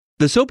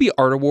The Soapy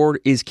Art Award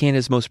is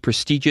Canada's most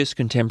prestigious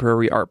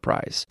contemporary art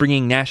prize,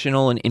 bringing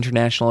national and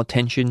international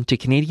attention to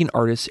Canadian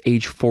artists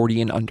aged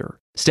 40 and under.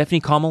 Stephanie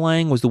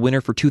Komalang was the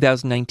winner for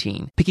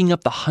 2019, picking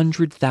up the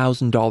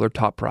 $100,000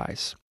 top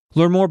prize.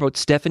 Learn more about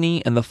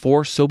Stephanie and the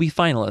 4 Soapy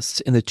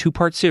finalists in the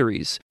 2-part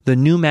series, The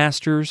New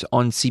Masters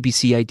on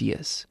CBC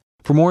Ideas.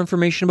 For more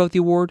information about the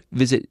award,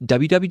 visit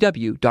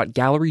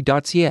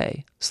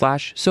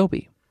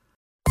www.gallery.ca/Soapy.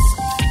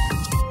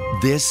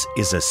 This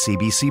is a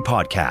CBC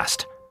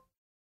podcast.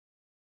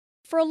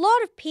 For a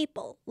lot of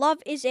people, love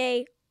is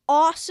a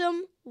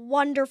awesome,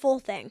 wonderful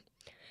thing.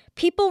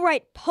 People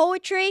write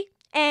poetry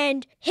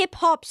and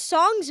hip-hop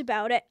songs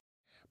about it.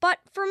 But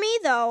for me,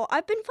 though,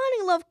 I've been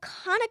finding love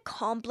kind of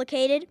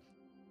complicated.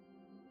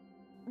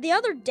 The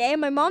other day,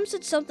 my mom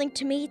said something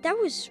to me that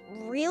was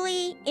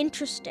really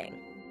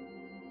interesting.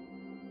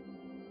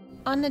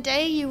 On the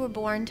day you were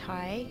born,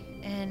 Ty,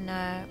 and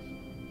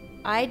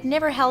I'd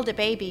never held a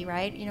baby,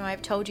 right? You know,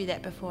 I've told you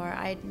that before.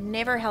 I'd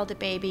never held a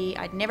baby.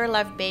 I'd never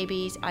loved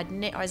babies. I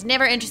was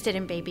never interested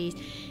in babies.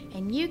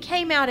 And you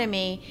came out of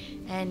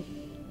me, and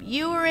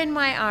you were in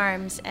my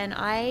arms, and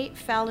I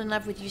fell in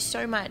love with you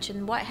so much.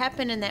 And what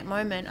happened in that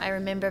moment, I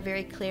remember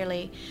very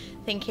clearly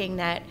thinking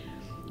that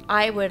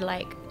I would,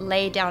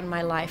 lay down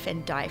my life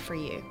and die for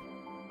you.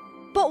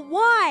 But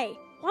why?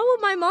 Why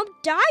would my mom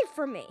die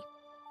for me?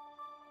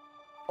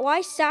 Why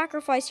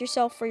sacrifice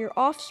yourself for your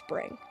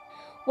offspring?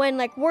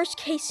 When, worst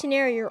case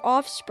scenario, your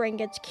offspring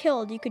gets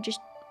killed, you could just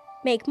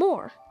make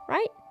more,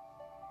 right?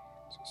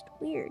 It's just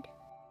weird.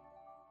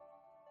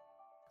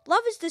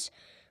 Love is this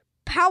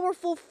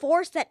powerful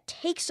force that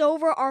takes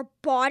over our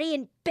body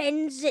and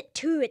bends it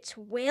to its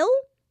will?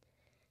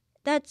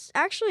 That's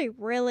actually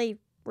really,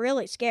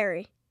 really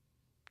scary.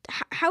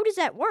 How does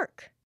that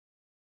work?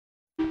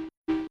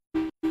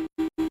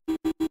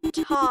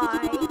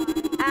 Ty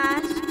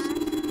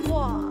asks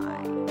why.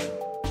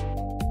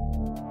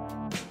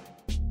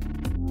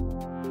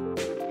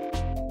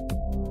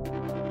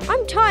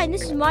 I'm Ty, and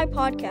this is my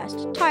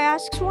podcast, Ty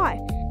Asks Why.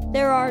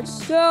 There are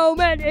so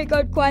many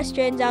good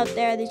questions out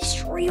there that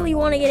just really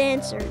want to get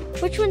answered.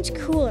 Which one's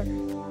cooler?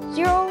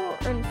 Zero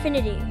or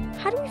infinity?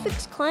 How do we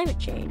fix climate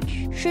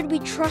change? Should we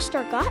trust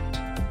our gut?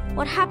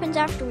 What happens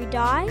after we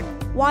die?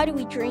 Why do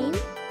we dream?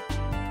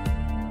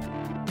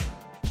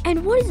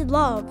 And what is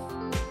love?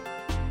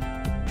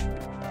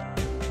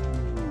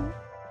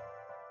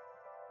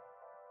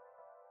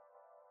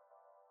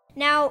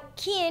 Now,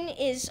 Kian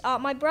is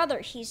my brother.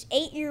 He's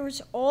 8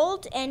 years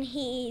old, and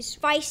he's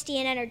feisty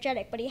and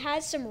energetic, but he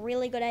has some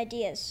really good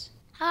ideas.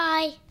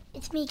 Hi,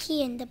 it's me,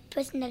 Kian, the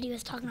person that he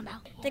was talking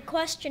about. The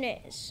question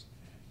is,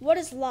 what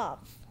is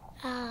love?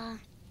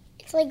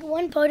 It's like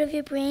one part of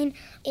your brain,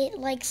 it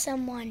likes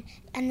someone,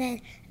 and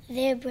then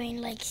their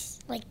brain likes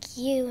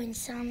you and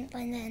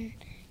then,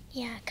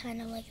 yeah,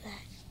 kind of like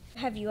that.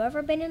 Have you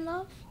ever been in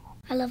love?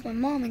 I love my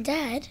mom and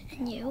dad,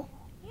 and you.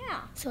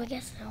 Yeah. So I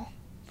guess so.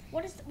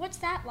 What's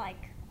that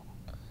like?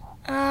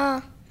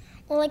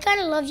 Well, I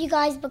kind of love you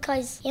guys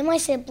because you're my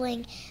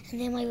sibling and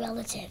they're my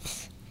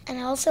relatives.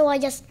 And also, I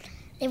just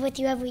live with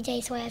you every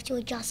day, so I have to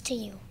adjust to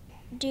you.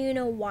 Do you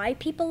know why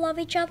people love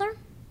each other?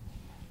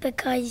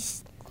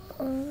 Because,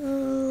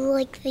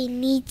 they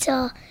need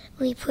to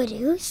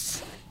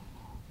reproduce.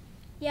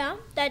 Yeah,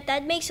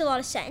 that makes a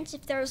lot of sense.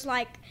 If there's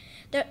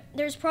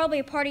there's probably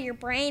a part of your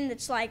brain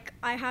that's like,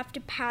 I have to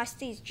pass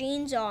these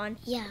genes on.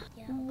 Yeah.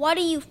 What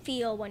do you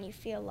feel when you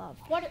feel love?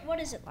 What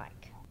is it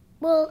like?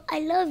 Well, I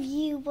love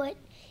you, but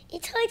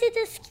it's hard to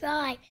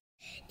describe.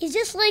 It's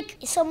just like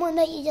someone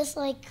that you just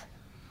are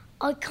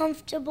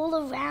comfortable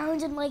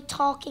around and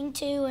talking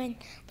to and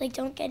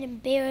don't get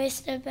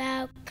embarrassed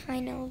about,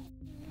 kind of.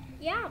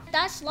 Yeah,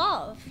 that's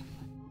love.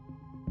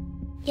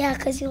 Yeah,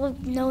 because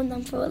you've known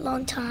them for a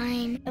long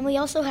time. And we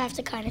also have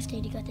to kind of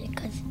stay together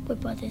because we're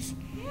brothers.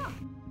 Yeah.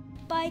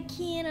 Bye,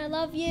 Kian. I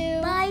love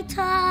you. Bye,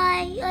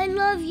 Ty. I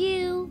love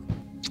you.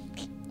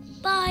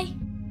 Bye.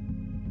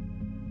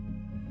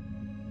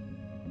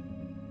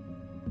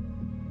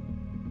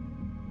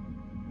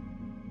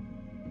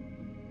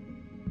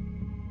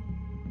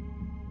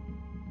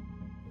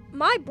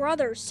 My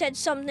brother said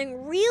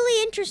something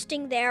really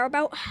interesting there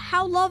about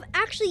how love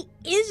actually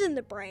is in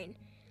the brain.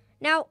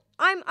 Now,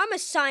 I'm a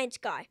science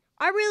guy.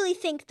 I really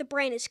think the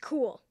brain is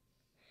cool.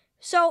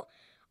 So,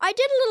 I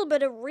did a little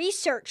bit of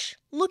research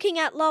looking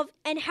at love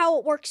and how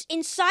it works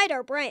inside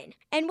our brain.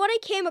 And what I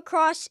came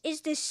across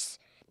is this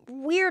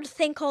weird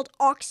thing called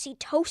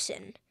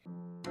oxytocin.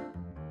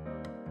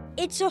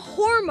 It's a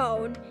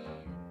hormone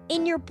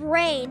in your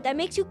brain that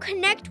makes you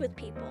connect with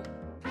people.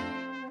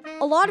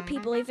 A lot of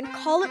people even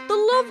call it the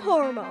love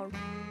hormone.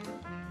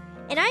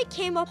 And I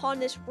came upon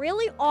this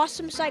really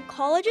awesome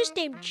psychologist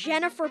named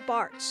Jennifer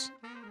Bartz.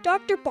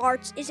 Dr.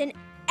 Bartz is an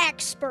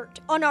expert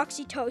on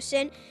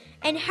oxytocin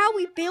and how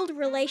we build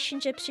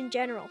relationships in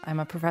general. I'm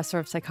a professor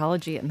of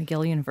psychology at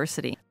McGill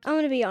University. I'm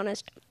going to be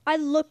honest. I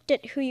looked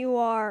at who you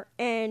are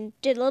and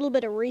did a little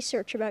bit of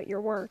research about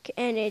your work,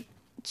 and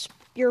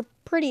you're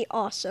pretty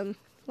awesome.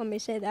 Let me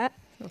say that.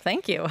 Well,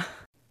 thank you.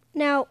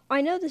 Now,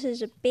 I know this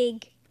is a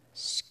big,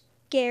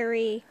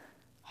 scary,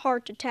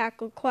 hard to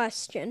tackle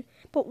question,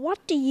 but what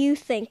do you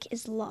think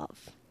is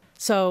love?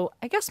 So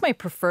I guess my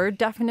preferred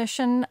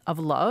definition of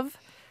love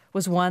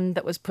was one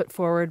that was put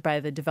forward by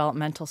the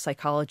developmental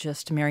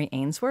psychologist Mary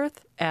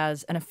Ainsworth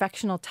as an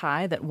affectional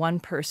tie that one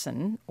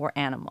person or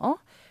animal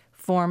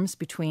forms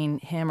between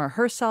him or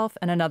herself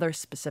and another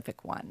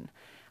specific one,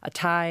 a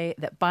tie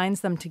that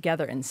binds them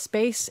together in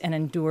space and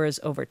endures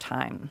over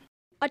time.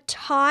 A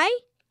tie?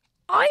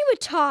 I'm a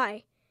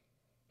tie.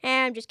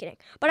 I'm just kidding.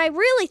 But I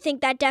really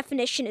think that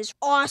definition is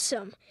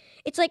awesome.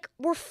 It's like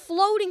we're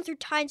floating through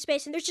time and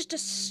space and there's just a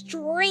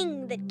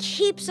string that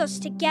keeps us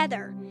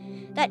together,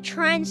 that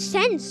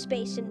transcends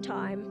space and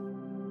time.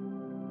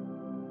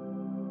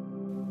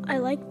 I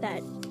like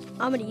that.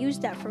 I'm going to use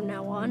that from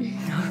now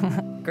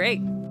on.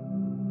 Great.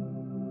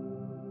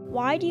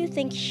 Why do you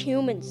think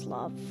humans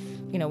love?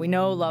 We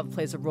know love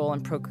plays a role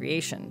in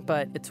procreation,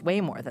 but it's way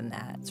more than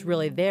that. It's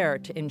really there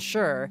to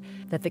ensure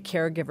that the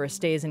caregiver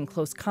stays in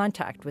close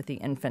contact with the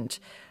infant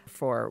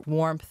for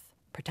warmth,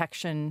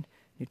 protection,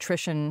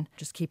 nutrition,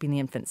 just keeping the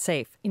infant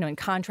safe. In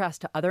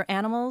contrast to other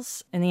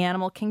animals in the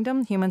animal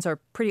kingdom, humans are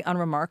pretty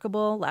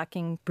unremarkable,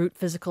 lacking brute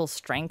physical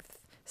strength,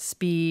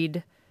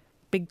 speed,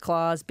 big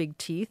claws, big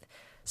teeth.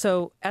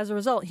 So as a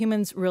result,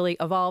 humans really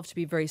evolved to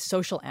be very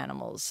social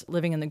animals.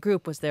 Living in the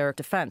group was their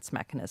defense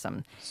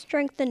mechanism.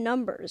 Strength in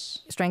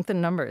numbers. Strength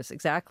in numbers,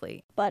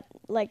 exactly. But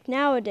like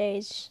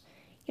nowadays,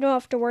 you don't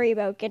have to worry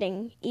about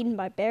getting eaten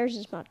by bears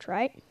as much,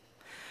 right?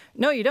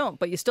 No, you don't,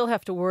 but you still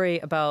have to worry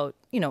about,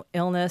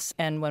 illness,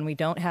 and when we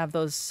don't have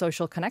those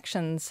social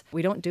connections,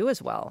 we don't do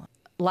as well.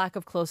 Lack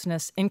of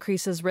closeness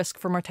increases risk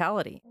for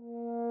mortality.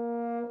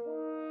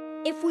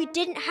 If we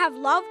didn't have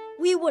love,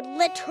 we would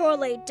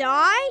literally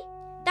die?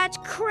 That's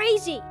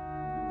crazy!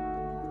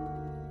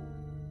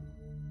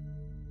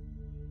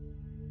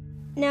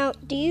 Now,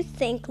 do you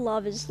think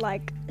love is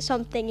like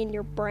something in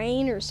your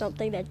brain or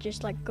something that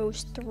just like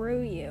goes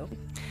through you?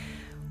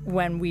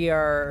 When we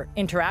are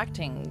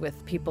interacting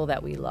with people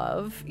that we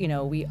love,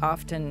 we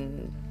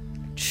often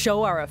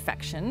show our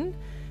affection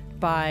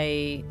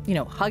by,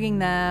 hugging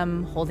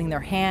them, holding their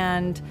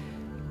hand.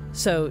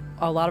 So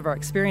a lot of our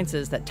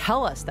experiences that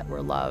tell us that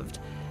we're loved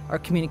are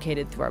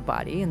communicated through our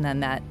body, and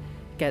then that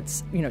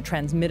gets,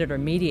 transmitted or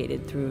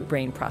mediated through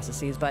brain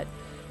processes. But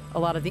a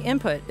lot of the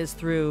input is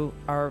through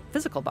our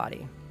physical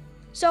body.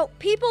 So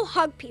people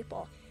hug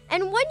people.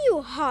 And when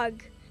you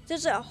hug,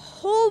 there's a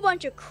whole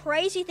bunch of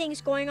crazy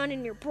things going on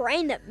in your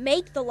brain that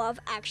make the love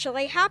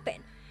actually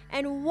happen.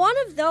 And one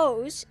of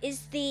those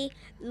is the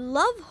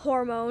love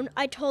hormone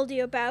I told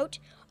you about,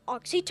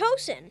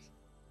 oxytocin.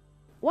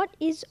 What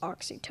is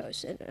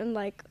oxytocin?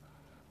 And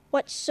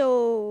what's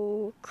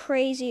so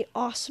crazy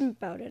awesome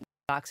about it?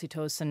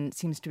 Oxytocin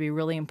seems to be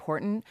really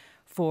important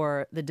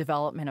for the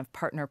development of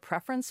partner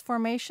preference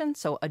formation,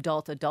 so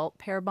adult-adult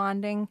pair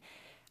bonding,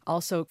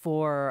 also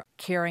for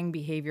caring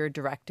behavior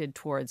directed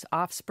towards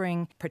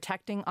offspring,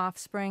 protecting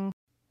offspring.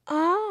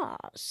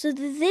 So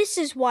this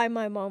is why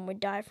my mom would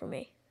die for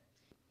me.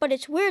 But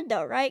it's weird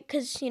though, right?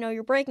 Because,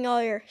 you're breaking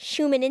all your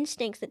human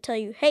instincts that tell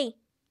you, hey,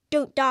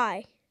 don't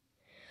die.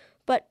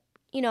 But,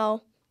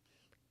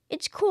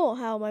 it's cool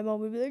how my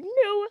mom would be like,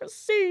 no, I'll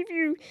save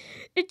you.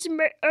 It's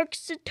my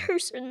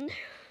oxytocin.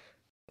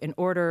 In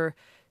order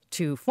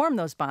to form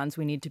those bonds,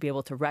 we need to be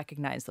able to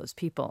recognize those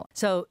people.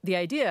 So the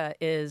idea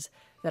is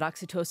that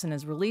oxytocin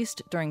is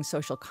released during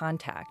social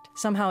contact.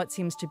 Somehow it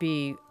seems to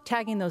be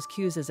tagging those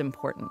cues as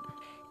important.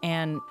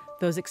 And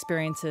those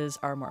experiences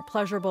are more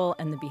pleasurable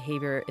and the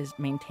behavior is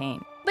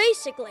maintained.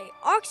 Basically,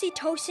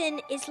 oxytocin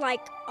is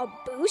like a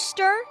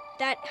booster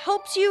that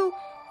helps you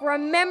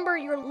remember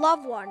your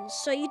loved ones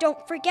so you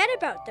don't forget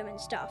about them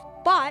and stuff.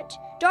 But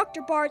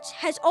Dr. Bartz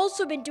has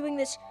also been doing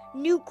this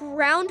new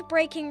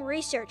groundbreaking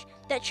research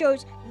that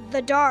shows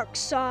the dark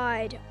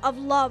side of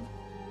love.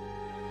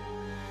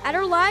 At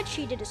her lab,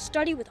 she did a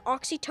study with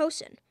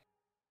oxytocin.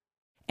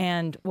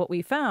 And what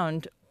we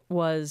found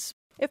was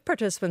if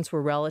participants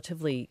were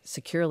relatively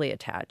securely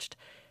attached,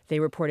 they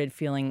reported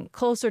feeling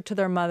closer to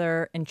their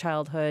mother in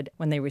childhood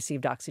when they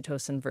received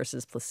oxytocin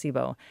versus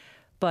placebo.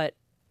 But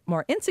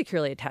more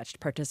insecurely attached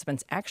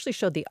participants actually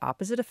showed the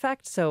opposite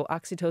effect. So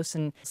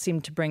oxytocin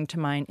seemed to bring to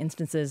mind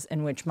instances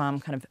in which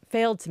mom kind of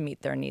failed to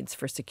meet their needs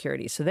for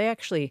security. So they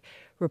actually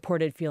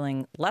reported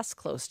feeling less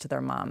close to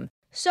their mom.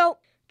 So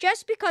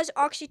just because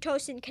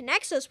oxytocin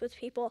connects us with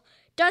people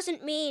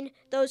doesn't mean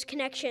those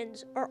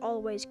connections are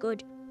always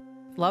good.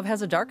 Love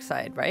has a dark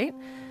side, right?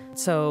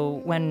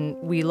 So when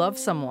we love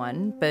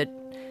someone but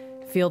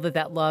feel that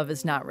that love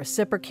is not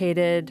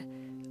reciprocated,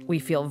 we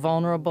feel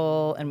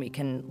vulnerable and we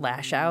can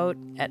lash out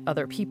at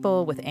other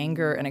people with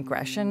anger and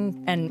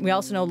aggression. And we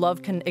also know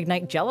love can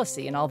ignite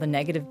jealousy and all the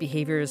negative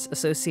behaviors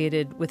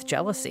associated with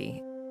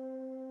jealousy.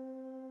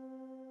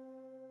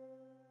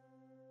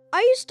 I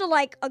used to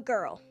like a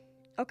girl,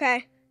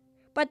 okay?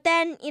 But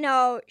then,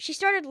 she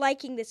started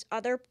liking this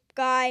other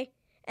guy,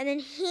 and then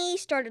he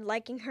started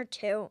liking her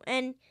too.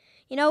 And,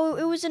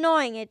 it was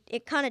annoying.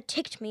 It kind of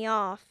ticked me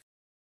off.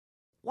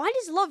 Why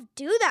does love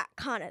do that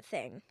kind of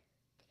thing?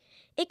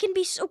 It can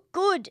be so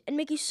good and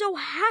make you so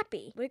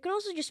happy, but it can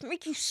also just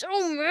make you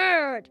so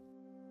mad.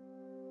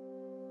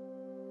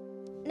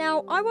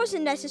 Now, I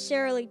wasn't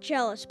necessarily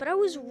jealous, but I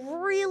was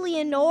really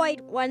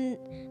annoyed when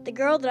the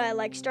girl that I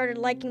liked started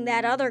liking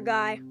that other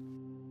guy.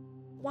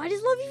 Why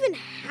does love even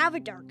have a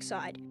dark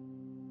side?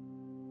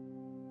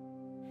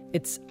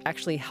 It's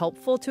actually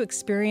helpful to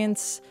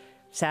experience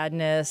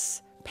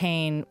sadness,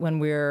 pain when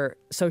we're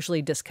socially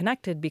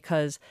disconnected,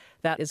 because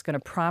that is going to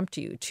prompt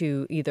you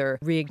to either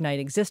reignite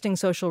existing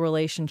social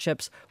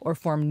relationships or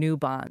form new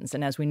bonds.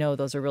 And as we know,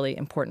 those are really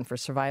important for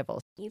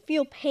survival. You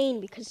feel pain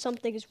because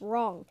something is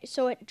wrong.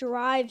 So it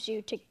drives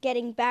you to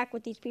getting back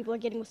with these people or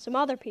getting with some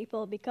other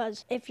people,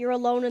 because if you're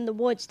alone in the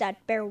woods,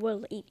 that bear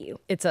will eat you.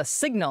 It's a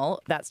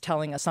signal that's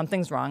telling us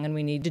something's wrong and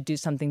we need to do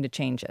something to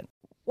change it.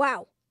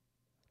 Wow.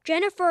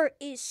 Jennifer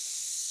is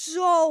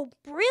so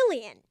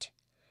brilliant.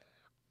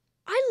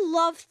 I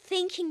love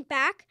thinking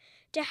back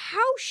to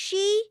how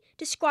she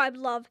described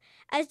love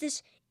as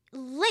this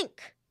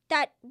link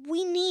that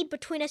we need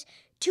between us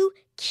to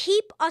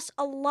keep us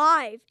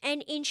alive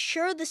and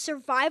ensure the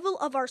survival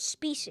of our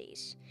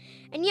species.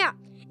 And yeah,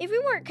 if we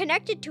weren't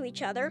connected to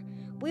each other,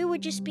 we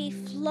would just be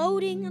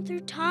floating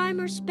through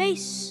time or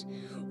space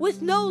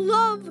with no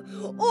love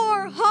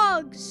or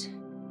hugs.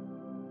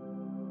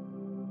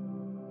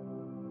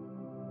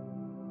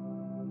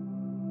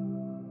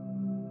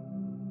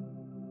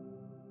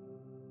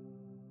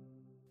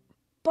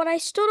 But I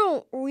still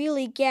don't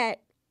really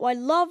get why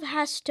love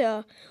has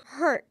to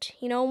hurt,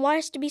 why it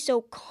has to be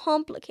so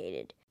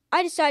complicated.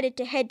 I decided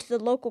to head to the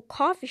local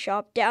coffee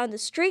shop down the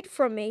street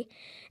from me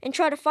and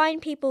try to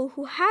find people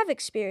who have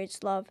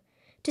experienced love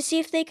to see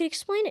if they could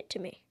explain it to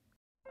me.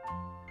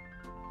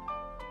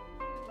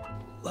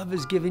 Love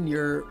is giving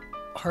your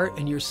heart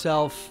and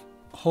yourself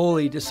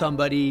wholly to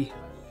somebody.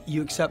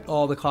 You accept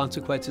all the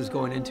consequences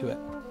going into it.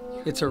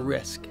 It's a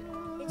risk.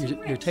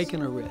 You're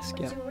taking a risk.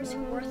 It's a risk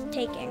worth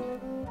taking.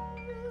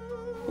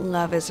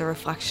 Love is a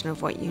reflection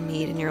of what you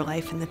need in your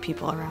life and the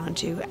people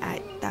around you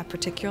at that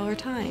particular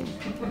time.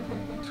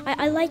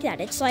 I like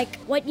that. It's like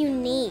what you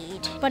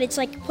need, but it's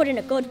like put in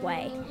a good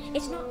way.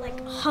 It's not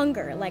like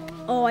hunger, like,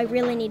 oh, I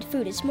really need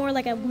food. It's more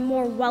like a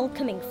more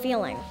welcoming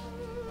feeling.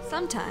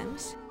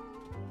 Sometimes.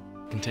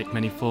 It can take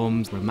many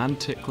forms: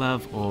 romantic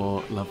love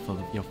or love for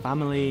your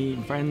family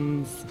and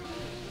friends.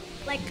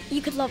 Like,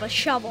 you could love a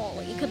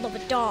shovel, you could love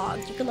a dog,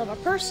 you could love a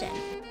person.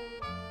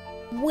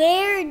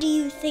 Where do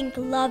you think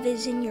love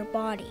is in your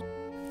body?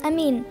 I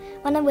mean,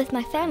 when I'm with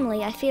my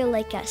family, I feel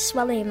like a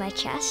swelling in my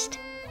chest,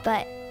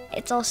 but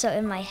it's also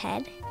in my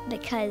head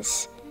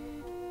because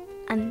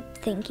I'm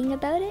thinking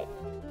about it.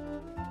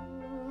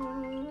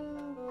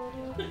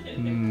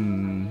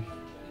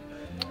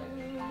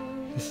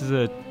 This is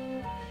a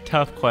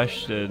tough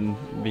question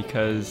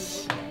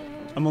because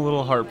I'm a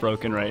little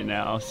heartbroken right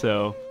now,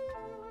 so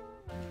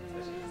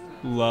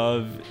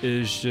love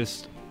is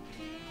just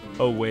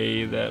a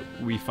way that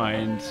we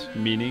find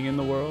meaning in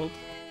the world.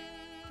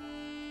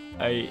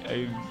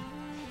 I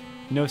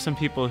know some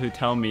people who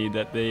tell me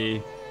that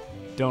they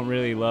don't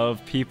really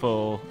love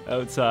people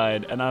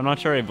outside, and I'm not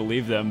sure I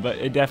believe them, but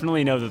I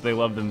definitely know that they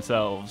love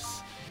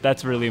themselves.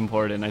 That's really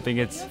important. I think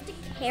it's... You have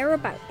to care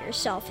about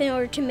yourself in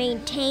order to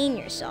maintain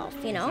yourself,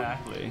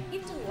 Exactly. You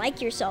have to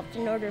like yourself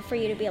in order for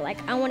you to be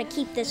like, I want to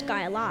keep this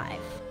guy alive.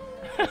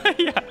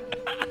 Yeah.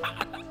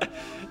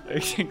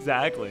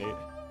 Exactly.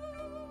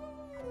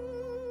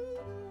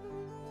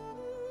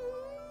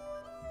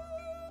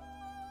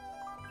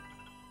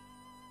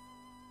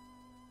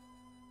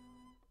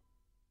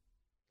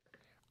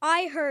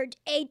 I heard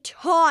a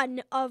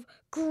ton of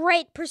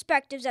great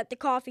perspectives at the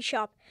coffee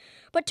shop,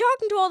 but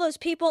talking to all those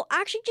people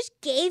actually just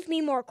gave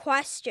me more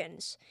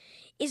questions.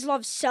 Is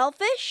love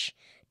selfish?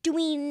 Do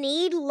we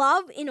need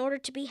love in order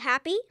to be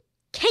happy?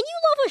 Can you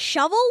love a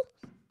shovel?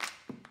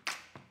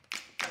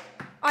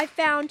 I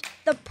found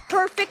the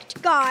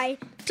perfect guy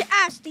to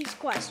ask these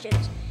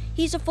questions.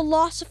 He's a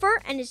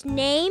philosopher and his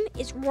name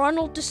is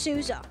Ronald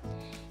D'Souza.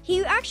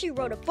 He actually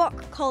wrote a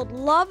book called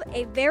Love,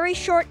 A Very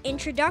Short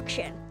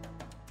Introduction.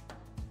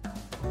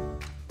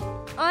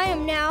 I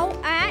am now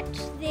at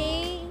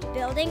the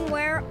building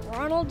where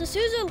Ronald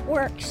D'Souza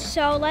works,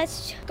 so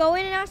let's go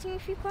in and ask him a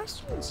few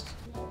questions.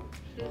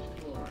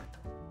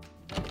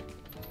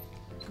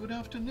 Good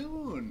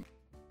afternoon.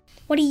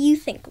 What do you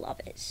think love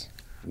is?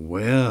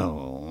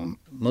 Well,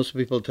 most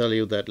people tell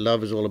you that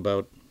love is all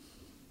about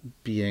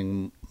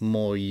being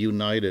more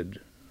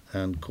united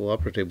and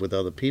cooperative with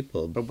other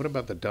people. But what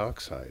about the dark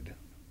side?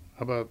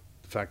 How about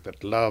the fact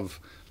that love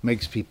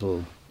makes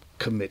people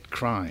commit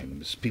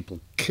crimes? People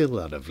kill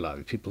out of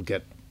love. People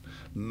get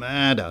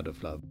mad out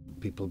of love.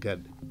 People get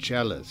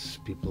jealous.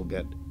 People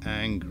get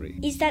angry.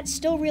 Is that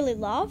still really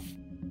love?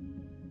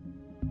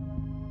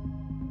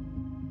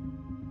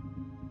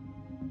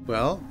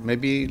 Well,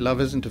 maybe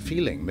love isn't a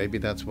feeling. Maybe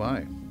that's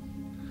why.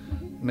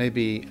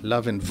 Maybe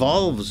love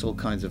involves all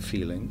kinds of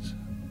feelings.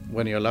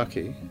 When you're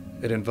lucky,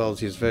 it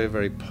involves these very,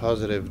 very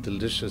positive,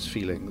 delicious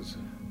feelings.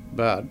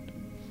 But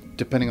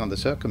depending on the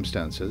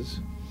circumstances,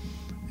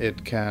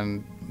 it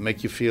can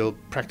make you feel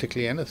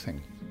practically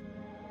anything.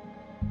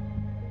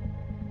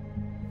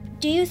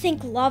 do you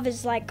think love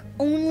is like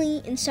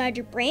only inside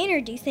your brain, or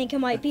do you think it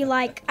might be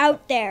like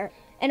out there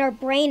and our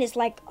brain is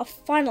like a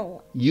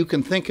funnel? You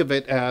can think of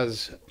it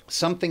as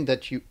something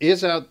that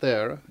is out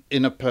there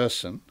in a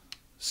person.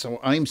 So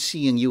I'm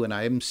seeing you and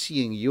I'm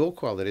seeing your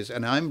qualities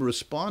and I'm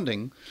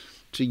responding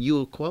to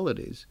your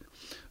qualities.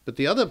 But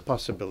the other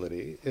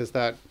possibility is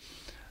that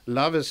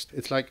love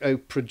it's like a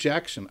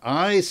projection.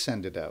 I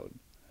send it out,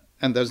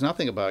 and there's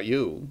nothing about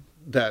you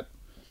that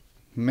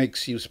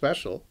makes you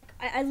special.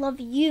 I love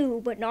you,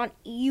 but not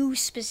you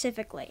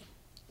specifically.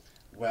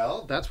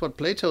 Well, that's what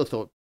Plato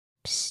thought.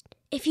 Psst,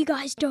 if you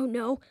guys don't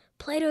know,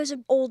 Plato's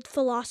an old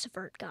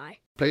philosopher guy.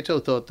 Plato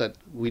thought that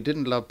we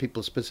didn't love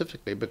people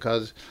specifically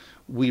because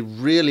we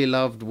really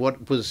loved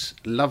what was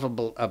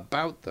lovable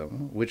about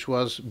them, which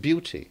was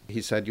beauty.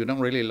 He said, you don't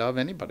really love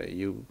anybody.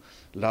 You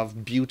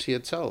love beauty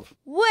itself.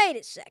 Wait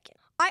a second.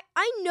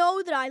 I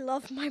know that I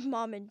love my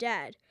mom and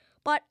dad,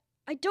 but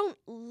I don't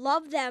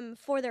love them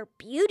for their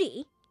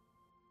beauty.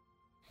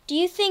 Do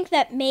you think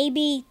that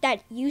maybe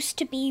that used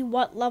to be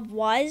what love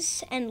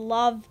was, and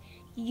love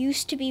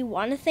used to be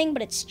one thing,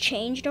 but it's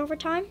changed over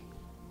time?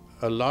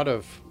 A lot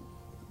of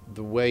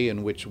the way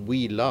in which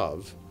we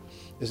love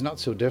is not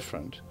so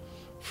different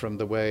from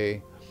the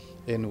way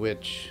in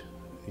which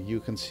you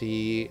can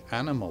see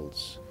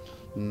animals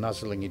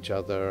nuzzling each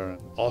other,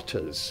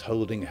 otters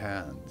holding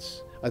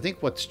hands. I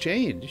think what's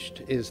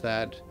changed is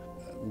that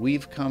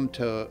we've come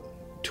to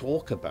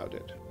talk about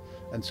it.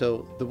 And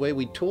so the way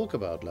we talk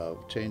about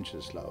love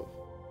changes love.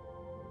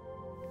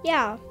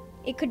 Yeah,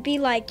 it could be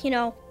like,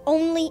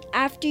 only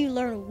after you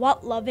learn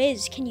what love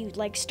is can you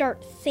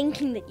start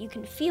thinking that you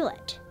can feel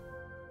it.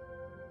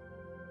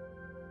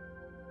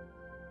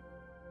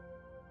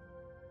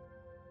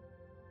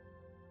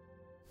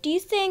 Do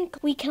you think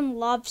we can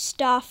love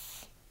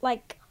stuff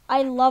like,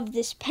 I love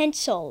this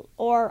pencil,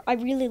 or I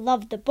really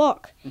love the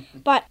book,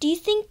 but do you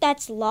think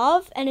that's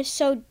love? And if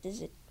so,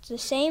 is it the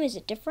same? Is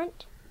it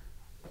different?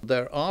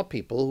 There are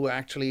people who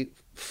actually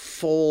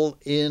fall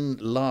in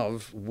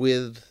love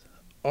with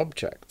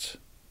objects.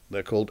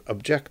 They're called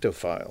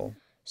objectophile.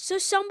 So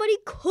somebody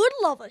could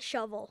love a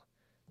shovel.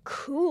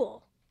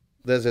 Cool.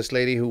 There's this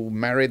lady who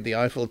married the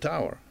Eiffel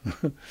Tower,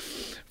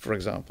 for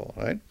example,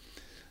 right?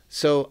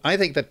 So I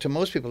think that to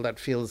most people that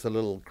feels a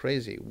little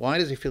crazy. Why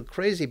does it feel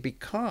crazy?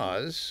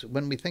 Because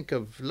when we think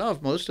of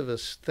love, most of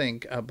us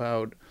think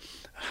about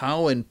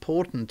how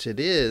important it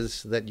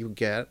is that you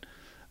get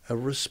a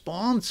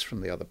response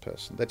from the other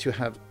person, that you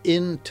have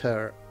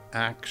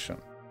interaction.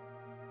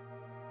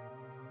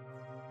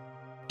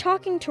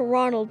 Talking to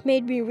Ronald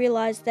made me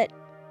realize that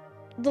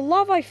the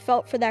love I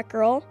felt for that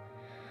girl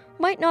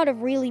might not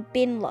have really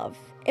been love.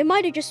 It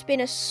might have just been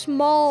a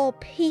small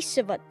piece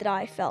of it that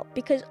I felt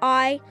because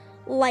I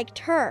liked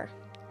her.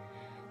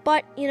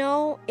 But,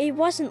 it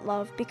wasn't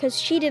love because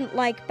she didn't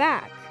like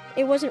back.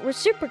 It wasn't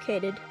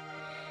reciprocated.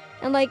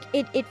 And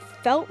it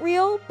felt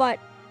real, but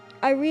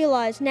I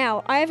realize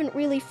now I haven't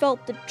really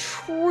felt the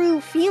true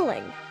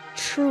feeling,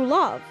 true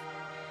love.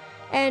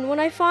 And when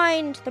I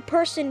find the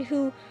person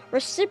who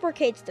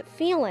reciprocates the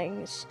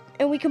feelings,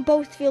 and we can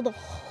both feel the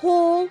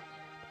whole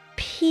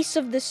piece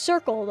of the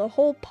circle, the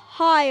whole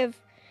pie of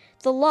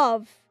the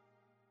love,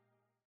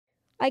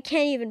 I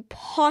can't even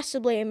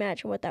possibly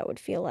imagine what that would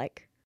feel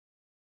like.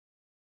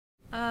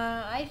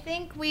 I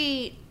think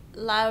we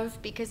love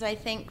because I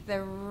think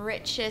the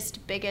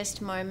richest,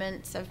 biggest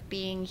moments of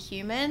being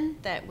human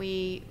that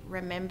we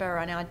remember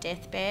on our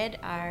deathbed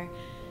are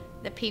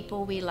the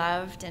people we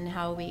loved and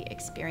how we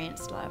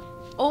experienced love.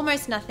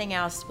 Almost nothing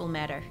else will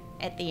matter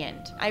at the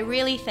end. I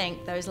really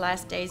think those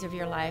last days of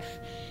your life,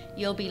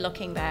 you'll be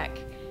looking back,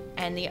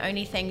 and the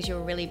only things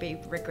you'll really be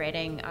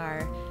regretting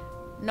are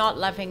not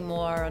loving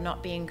more, or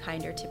not being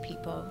kinder to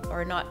people,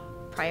 or not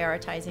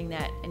prioritizing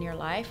that in your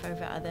life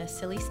over other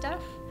silly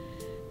stuff.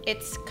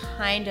 It's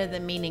kind of the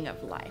meaning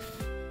of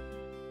life.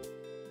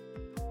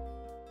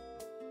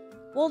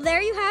 Well,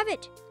 there you have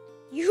it.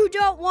 You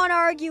don't want to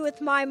argue with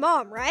my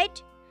mom,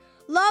 right?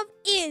 Love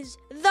is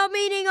the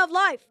meaning of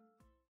life.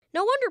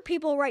 No wonder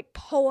people write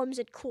poems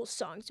and cool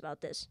songs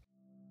about this.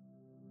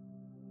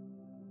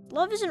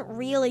 Love isn't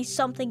really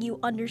something you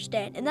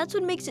understand, and that's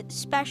what makes it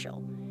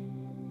special.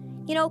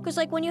 Because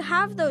when you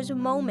have those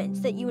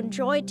moments that you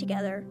enjoy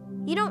together,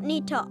 you don't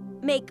need to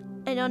make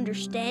an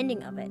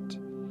understanding of it.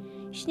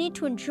 You just need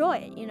to enjoy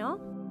it,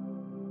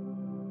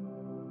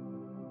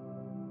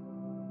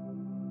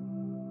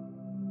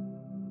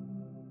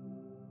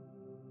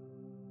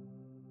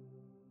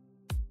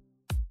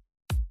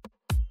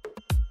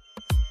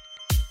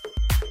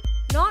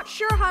 Not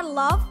sure how to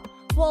love?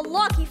 Well,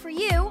 lucky for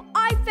you,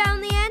 I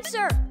found the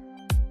answer.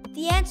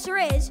 The answer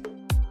is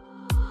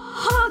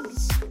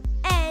hugs.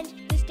 And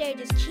this day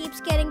just keeps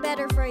getting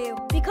better for you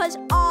because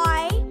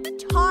I,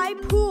 Ty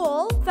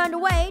Poole, found a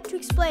way to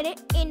explain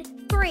it in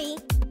 3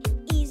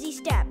 easy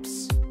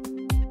steps.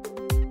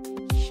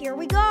 Here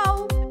we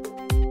go.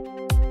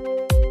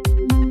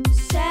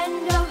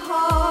 Send a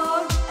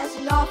hug as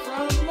an offer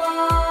of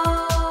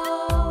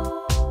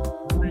love.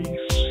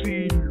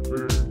 Receive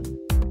it.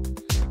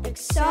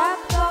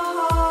 Accept the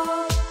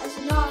hug as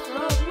an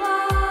offer of love.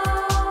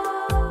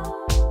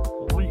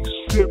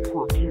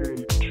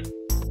 reciprocate.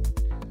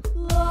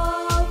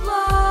 Love,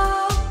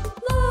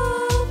 love,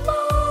 love,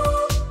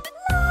 love,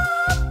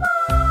 love.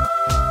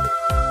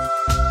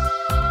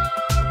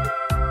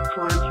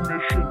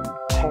 Transmission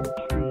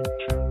complete.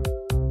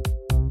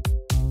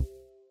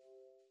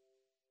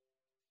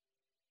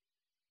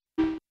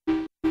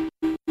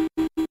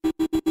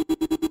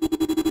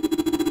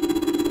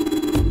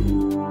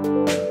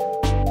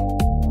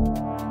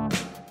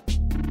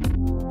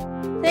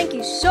 Thank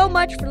you so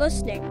much for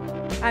listening.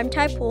 I'm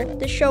Ty Poole.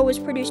 The show was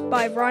produced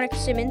by Veronica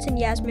Simmons and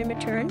Yasmin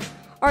Maturin.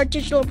 Our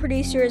digital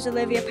producer is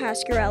Olivia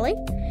Pasquarelli.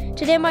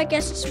 Today my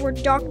guests were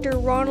Dr.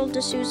 Ronald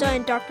D'Souza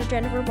and Dr.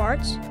 Jennifer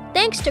Bartz.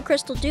 Thanks to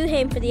Crystal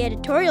Duhame for the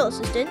editorial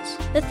assistance.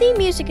 The theme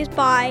music is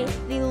by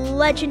the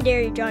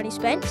legendary Johnny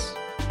Spence.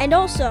 And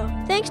also,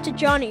 thanks to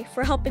Johnny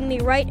for helping me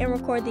write and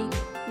record the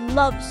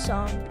love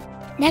song.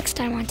 Next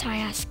time on Ty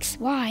Asks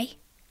Why,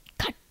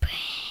 cut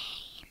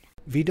brain.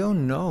 We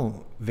don't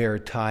know where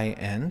Ty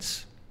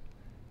ends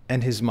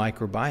and his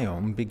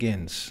microbiome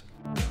begins.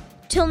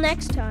 Till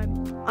next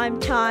time, I'm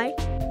Ty.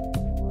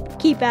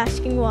 Keep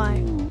asking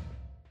why.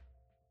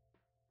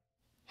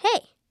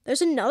 Hey,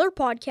 there's another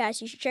podcast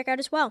you should check out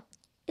as well.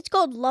 It's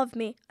called Love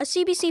Me, a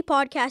CBC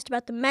podcast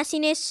about the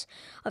messiness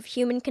of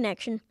human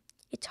connection.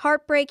 It's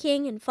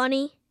heartbreaking and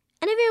funny,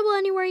 and available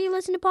anywhere you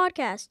listen to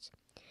podcasts.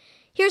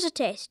 Here's a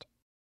taste.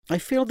 I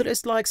feel there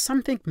is like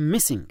something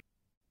missing.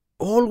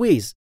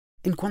 Always.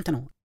 In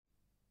Guantanamo.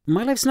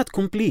 My life's not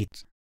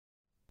complete.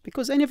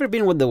 Because I never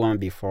been with the one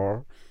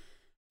before.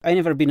 I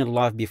never been in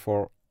love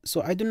before.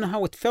 So I don't know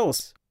how it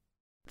feels.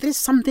 There is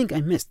something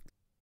I missed.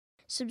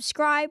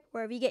 Subscribe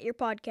wherever you get your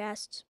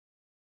podcasts.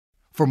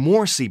 For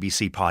more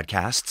CBC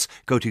podcasts,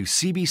 go to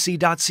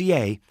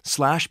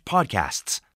cbc.ca/podcasts.